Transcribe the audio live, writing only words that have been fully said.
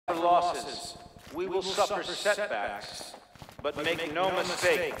losses. We will suffer setbacks. But make no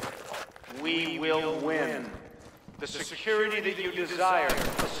mistake, we will win. The security that you desire,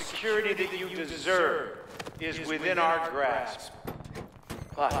 the security that you deserve, is within our grasp.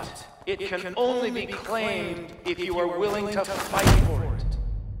 But it can only be claimed if you are willing to fight for it.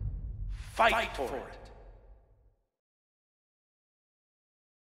 Fight for it.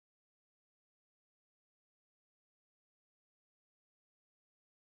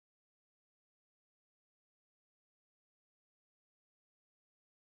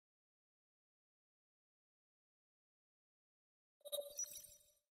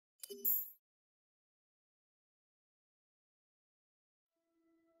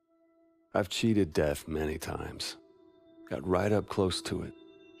 I've cheated death many times. Got right up close to it.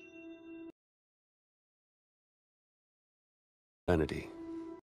 Serenity.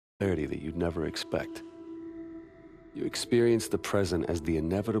 Clarity that you'd never expect. You experience the present as the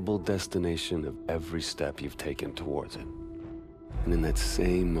inevitable destination of every step you've taken towards it. And in that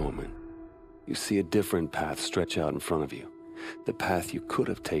same moment, you see a different path stretch out in front of you. The path you could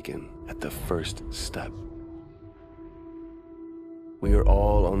have taken at the first step. We are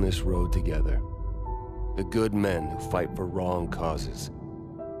all on this road together. The good men who fight for wrong causes,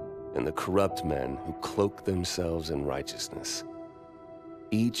 and the corrupt men who cloak themselves in righteousness.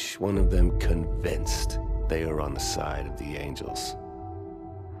 Each one of them convinced they are on the side of the angels.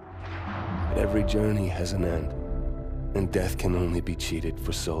 But every journey has an end, and death can only be cheated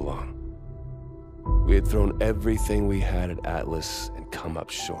for so long. We had thrown everything we had at Atlas and come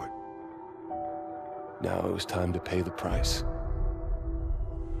up short. Now it was time to pay the price.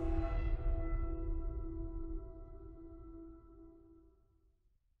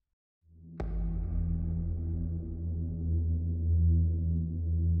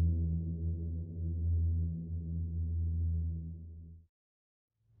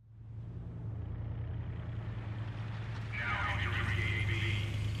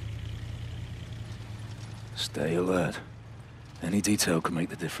 Stay alert. Any detail could make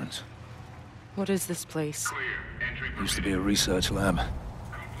the difference. What is this place? Used to be a research lab.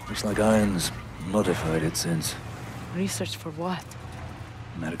 Looks like Irons modified it since. Research for what?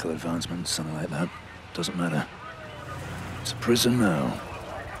 Medical advancements, something like that. Doesn't matter. It's a prison now.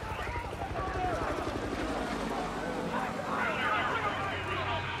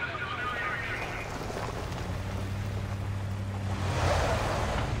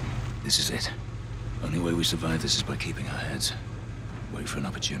 This is it. Only way we survive this is by keeping our heads. Wait for an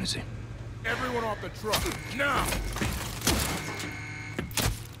opportunity. Everyone off the truck, now!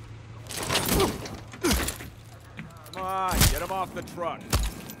 Come on, get him off the truck.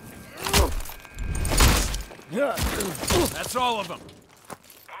 That's all of them.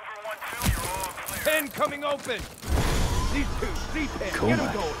 Over 1-2, you're all clear. Pen coming open. These two, C-10, Cool, get him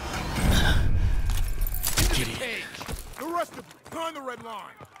man. going. Into the cage. The rest of them, behind the red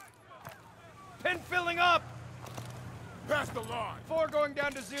line. Pen filling up! Past the line. 4 going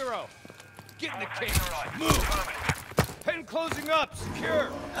down to 0. Get in the cage. Move. Pen closing up, secure.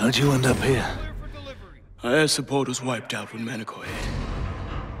 How'd you end up here? Clear for delivery. Our air support was wiped out when Manico hit.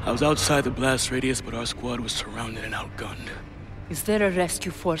 I was outside the blast radius, but our squad was surrounded and outgunned. Is there a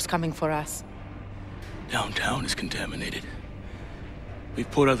rescue force coming for us? Downtown is contaminated.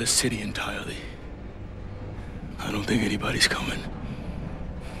 We've poured out the city entirely. I don't think anybody's coming.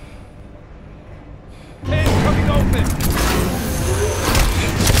 Pen coming open!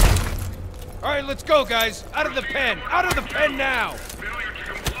 Alright, let's go, guys. Out of the pen! Out of the pen now!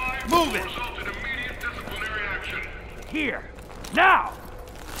 Move it! Here. Now!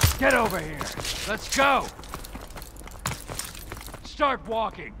 Get over here. Let's go. Start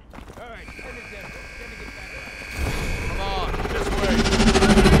walking. Alright, pen is empty. Let me get back. Come on, this way.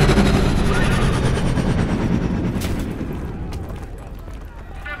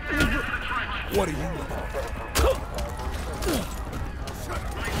 What are you?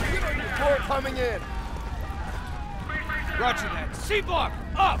 More coming in. Roger that. C-block,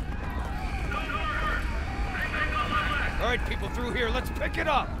 up! Alright, people through here, let's pick it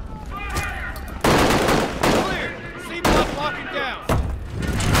up. Clear. C-block locking down.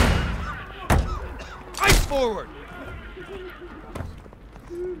 Ice forward.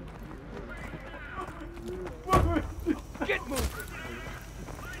 Get moving.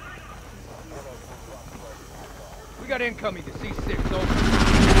 We got incoming to C6, over.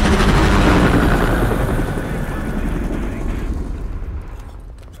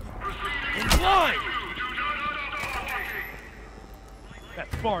 In line!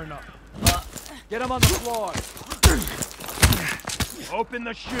 That's far enough. Get him on the floor. Open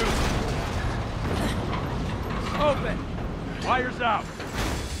the chute. Open. Wires out.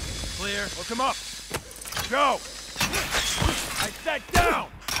 Clear. Hook him up. Go! I said down!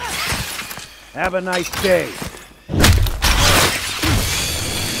 Have a nice day. We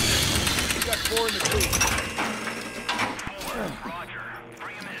got 4 in the clear.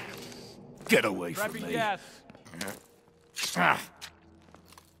 Get away from Grabbing me. gas.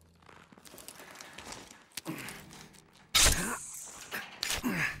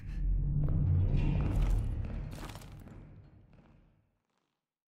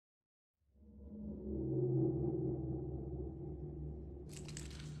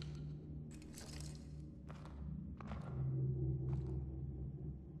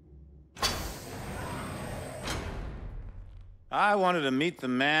 I wanted to meet the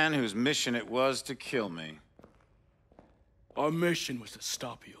man whose mission it was to kill me. Our mission was to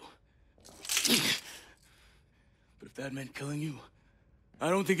stop you. But if that meant killing you, I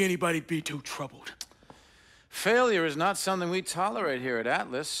don't think anybody'd be too troubled. Failure is not something we tolerate here at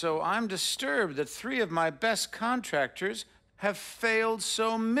Atlas, so I'm disturbed that 3 of my best contractors have failed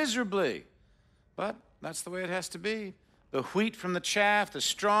so miserably. But that's the way it has to be. The wheat from the chaff, the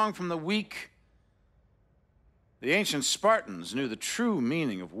strong from the weak. The ancient Spartans knew the true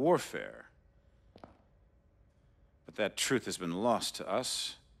meaning of warfare. But that truth has been lost to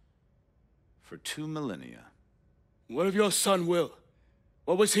us for 2 millennia. What of your son, Will?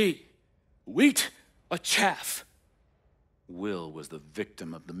 What was he? Wheat or chaff? Will was the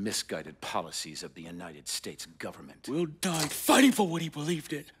victim of the misguided policies of the United States government. Will died fighting for what he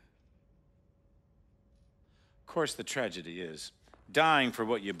believed in. Of course, the tragedy is, dying for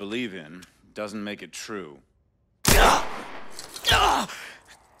what you believe in doesn't make it true.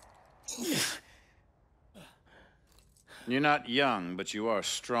 You're not young, but you are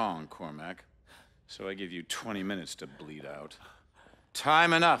strong, Cormac. So I give you 20 minutes to bleed out.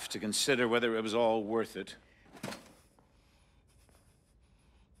 Time enough to consider whether it was all worth it.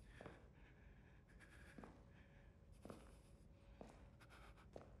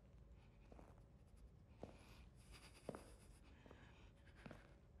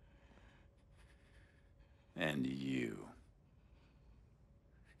 And you.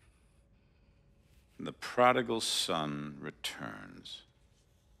 The prodigal son returns.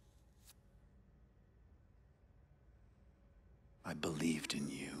 I believed in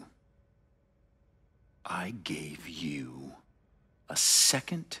you. I gave you a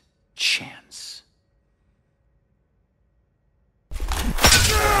second chance.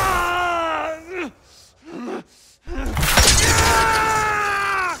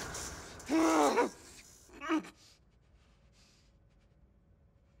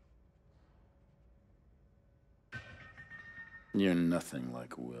 You're nothing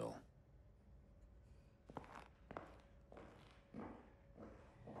like Will.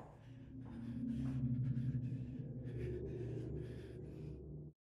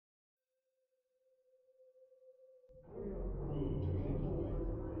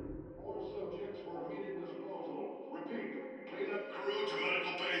 Cleanup crew to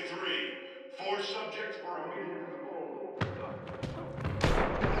Medical Bay 3. 4 subjects for immediate disposal.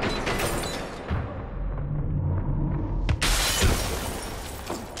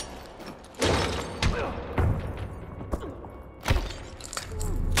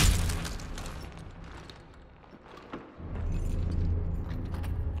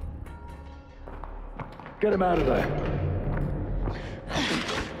 Get him out of there.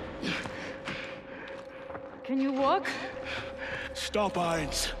 Can you walk? Stop,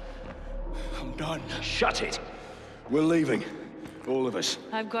 Irons. I'm done. Shut it. We're leaving. All of us.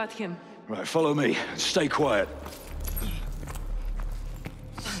 I've got him. Right, follow me. Stay quiet.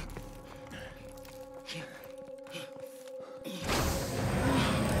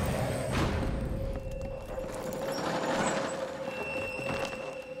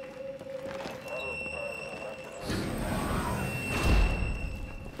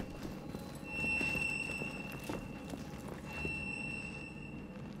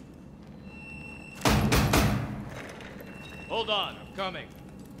 Hold on, I'm coming.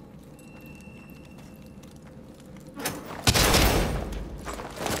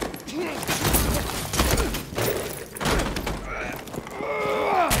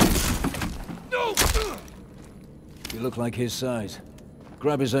 No! You look like his size.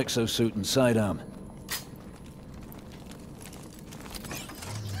 Grab his exosuit and sidearm.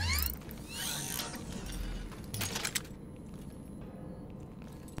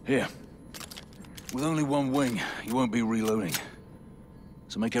 Here. With only one wing, you won't be reloading.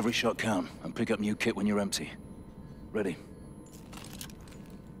 So make every shot count, and pick up new kit when you're empty. Ready?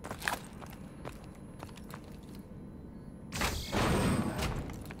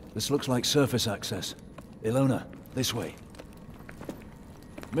 This looks like surface access. Ilona, this way.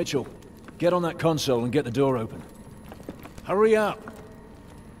 Mitchell, get on that console and get the door open. Hurry up!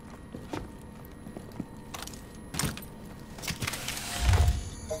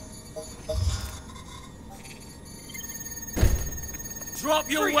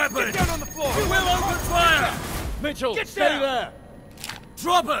 Drop your weapon! Get down on the floor! We will open fire! Mitchell, Get stay down! there!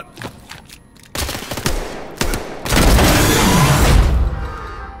 Drop him!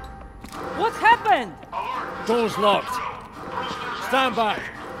 What happened? Door's locked. Stand back.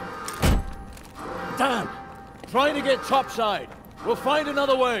 Damn! Trying to get topside. We'll find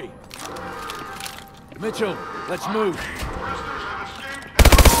another way. Mitchell, let's move.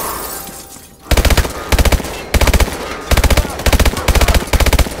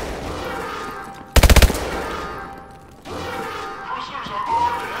 Prisoners are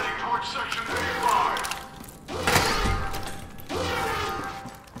armed and heading towards Section A5.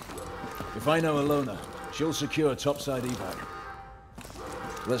 If I know Ilona, she'll secure topside evac.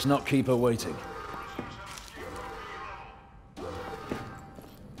 Let's not keep her waiting.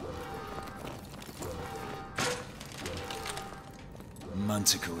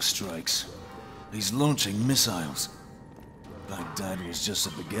 Manticore strikes. He's launching missiles. Baghdad was just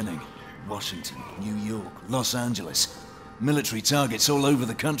the beginning. Washington, New York, Los Angeles. Military targets all over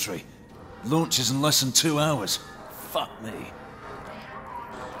the country. Launches in less than 2 hours. Fuck me.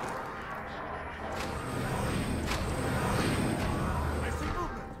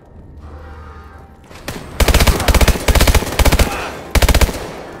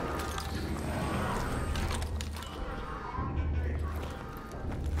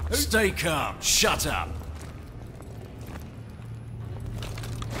 Stay calm. Shut up.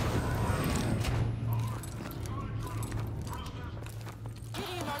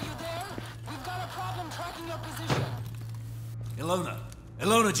 Gideon, are you there? We've got a problem tracking your position. Ilona.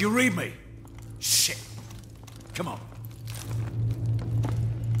 Ilona, do you read me? Shit. Come on.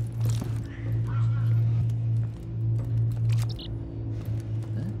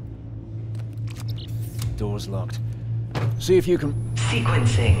 Door's locked. See if you can...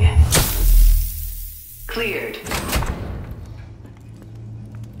 Sequencing. Cleared.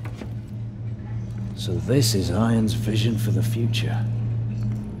 So this is Iron's vision for the future.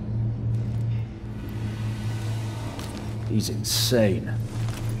 He's insane.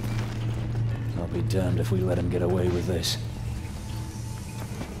 I'll be damned if we let him get away with this.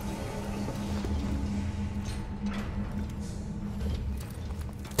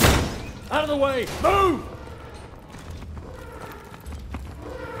 Out of the way! Move!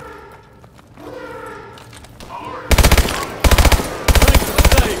 Thanks for the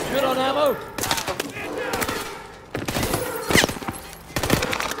save. Good on ammo?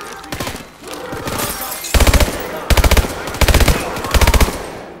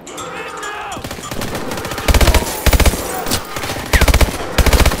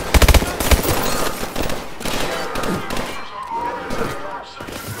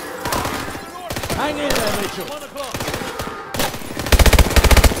 Hang in there, Mitchell. 1 o'clock.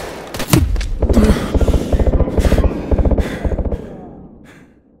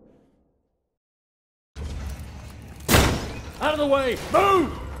 Out of the way!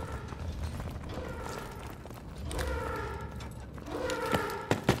 Move!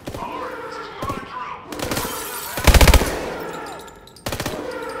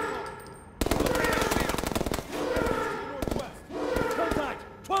 Contact!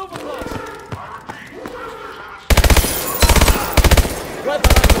 12 o'clock!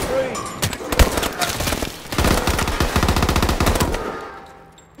 Weapon under 3!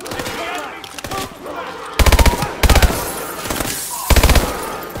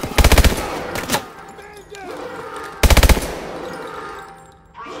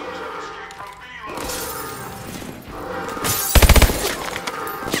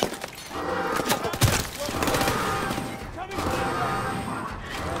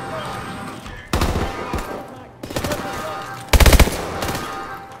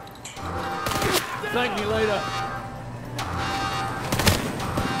 Thank me later.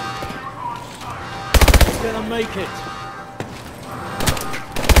 Gonna make it.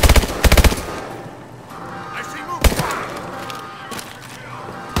 I see movement!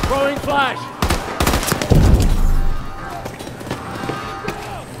 Throwing flash.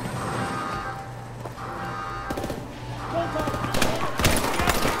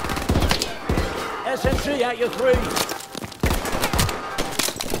 SMG at your 3.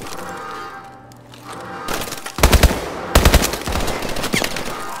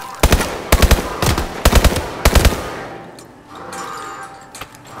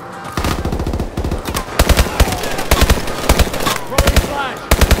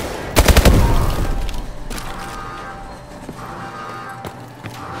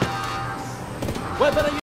 Weapon